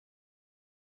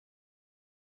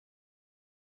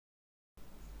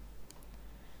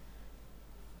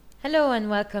Hello and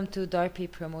welcome to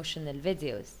DARPE promotional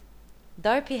videos.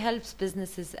 DARPE helps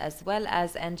businesses as well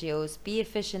as NGOs be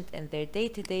efficient in their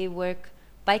day-to-day work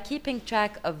by keeping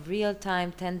track of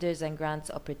real-time tenders and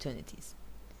grants opportunities.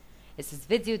 This is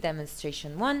video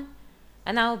demonstration 1,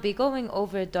 and I'll be going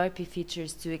over DARPE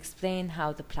features to explain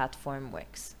how the platform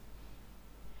works.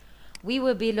 We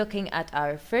will be looking at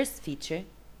our first feature,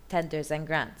 tenders and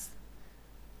grants.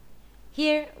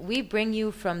 Here, we bring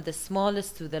you from the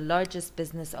smallest to the largest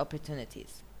business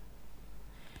opportunities.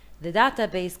 The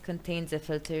database contains a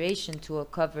filtration tool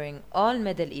covering all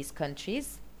Middle East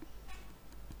countries,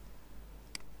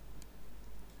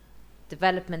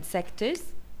 development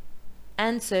sectors,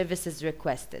 and services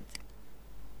requested.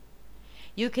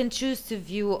 You can choose to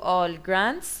view all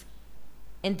grants,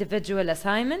 individual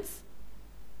assignments,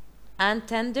 and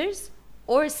tenders,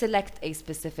 or select a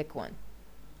specific one.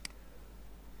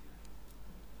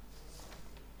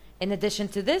 In addition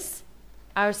to this,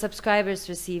 our subscribers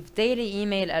receive daily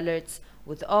email alerts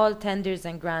with all tenders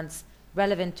and grants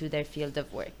relevant to their field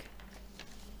of work.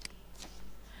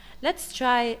 Let's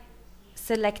try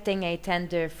selecting a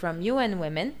tender from UN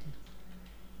Women,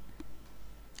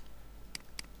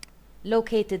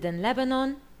 located in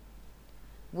Lebanon,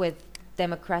 with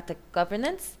democratic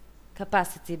governance,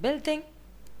 capacity building,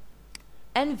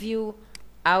 and view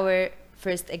our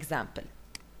first example.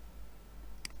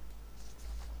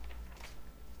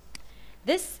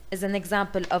 This is an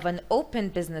example of an open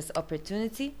business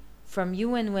opportunity from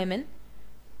UN Women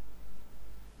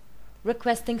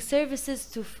requesting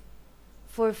services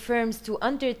for firms to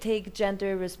undertake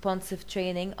gender-responsive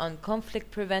training on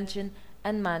conflict prevention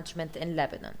and management in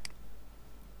Lebanon.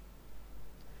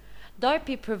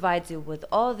 DARPE provides you with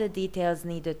all the details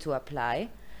needed to apply,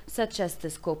 such as the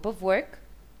scope of work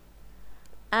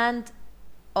and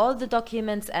all the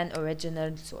documents and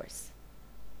original source.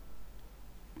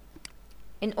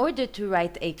 In order to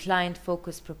write a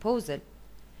client-focused proposal,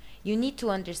 you need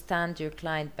to understand your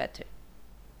client better.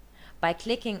 By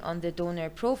clicking on the donor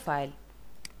profile,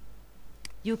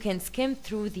 you can skim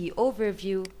through the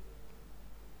overview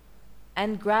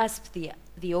and grasp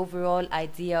the overall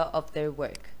idea of their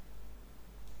work.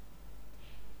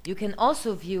 You can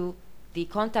also view the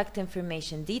contact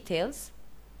information details,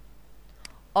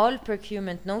 all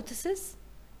procurement notices,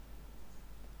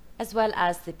 as well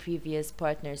as the previous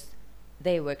partners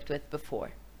they worked with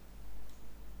before.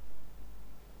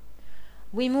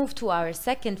 We move to our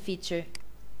second feature,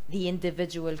 the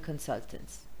individual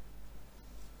consultants.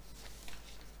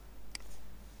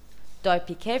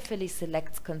 DARPE carefully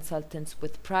selects consultants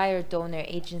with prior donor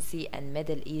agency and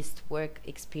Middle East work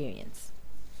experience.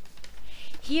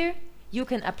 Here, you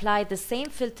can apply the same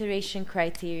filtration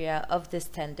criteria of this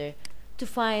tender to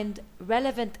find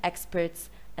relevant experts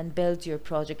and build your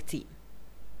project team.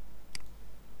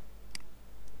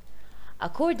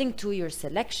 According to your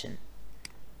selection,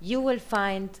 you will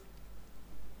find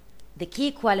the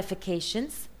key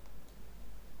qualifications,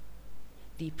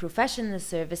 the professional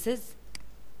services,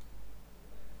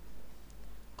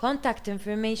 contact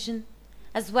information,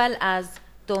 as well as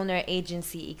donor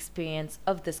agency experience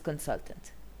of this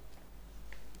consultant.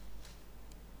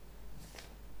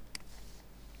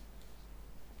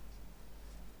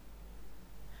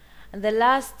 And the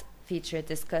last feature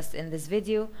discussed in this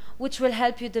video, which will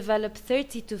help you develop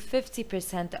 30 to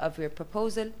 50% of your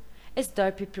proposal, is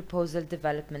DARPE Proposal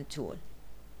Development Tool.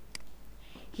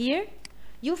 Here,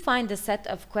 you find a set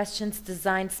of questions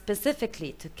designed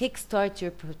specifically to kickstart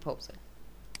your proposal.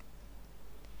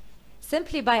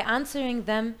 Simply by answering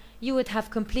them, you would have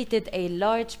completed a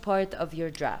large part of your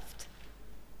draft.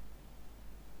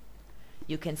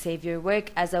 You can save your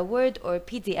work as a Word or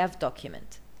PDF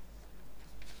document.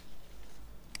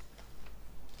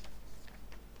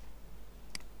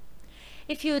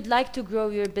 If you would like to grow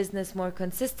your business more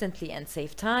consistently and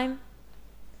save time,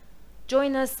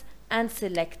 join us and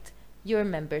select your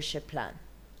membership plan.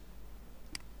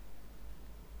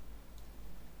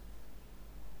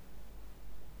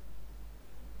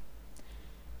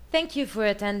 Thank you for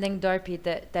attending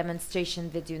DARPE demonstration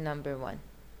video number 1.